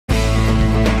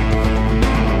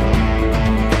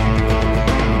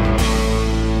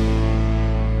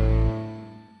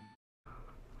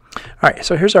All right,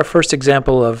 so here's our first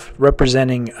example of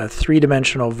representing a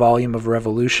three-dimensional volume of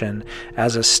revolution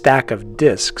as a stack of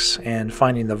disks and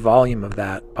finding the volume of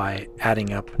that by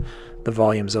adding up the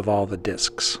volumes of all the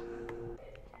disks.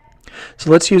 So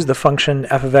let's use the function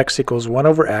f of x equals 1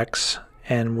 over x,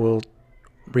 and we'll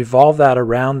revolve that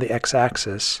around the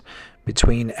x-axis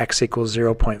between x equals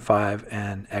 0.5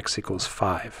 and x equals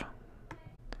 5.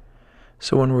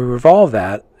 So when we revolve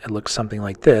that, it looks something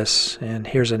like this, and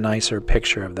here's a nicer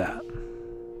picture of that.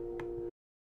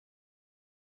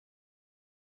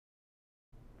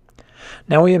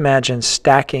 Now we imagine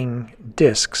stacking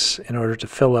disks in order to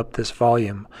fill up this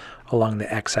volume along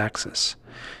the x-axis.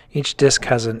 Each disk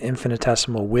has an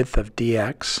infinitesimal width of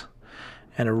dx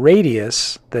and a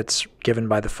radius that's given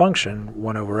by the function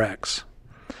 1 over x.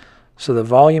 So the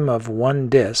volume of one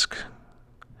disk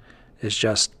is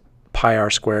just pi r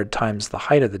squared times the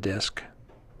height of the disk.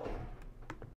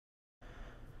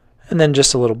 And then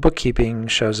just a little bookkeeping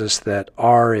shows us that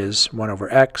r is 1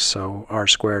 over x, so r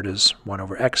squared is 1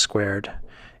 over x squared.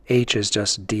 H is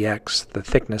just dx, the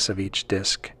thickness of each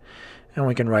disk. And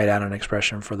we can write out an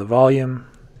expression for the volume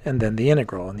and then the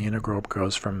integral. And the integral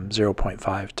goes from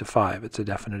 0.5 to 5. It's a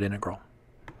definite integral.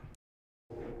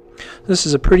 This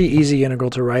is a pretty easy integral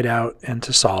to write out and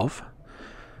to solve.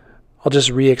 I'll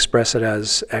just re-express it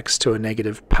as x to a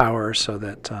negative power so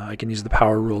that I can use the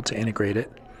power rule to integrate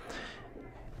it.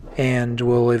 And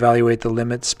we'll evaluate the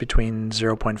limits between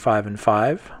 0.5 and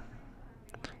 5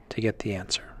 to get the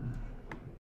answer.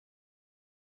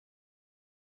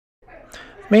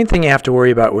 The main thing you have to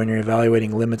worry about when you're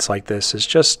evaluating limits like this is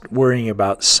just worrying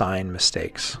about sign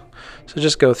mistakes. So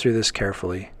just go through this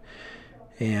carefully.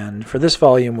 And for this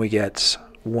volume we get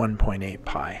 1.8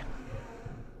 pi.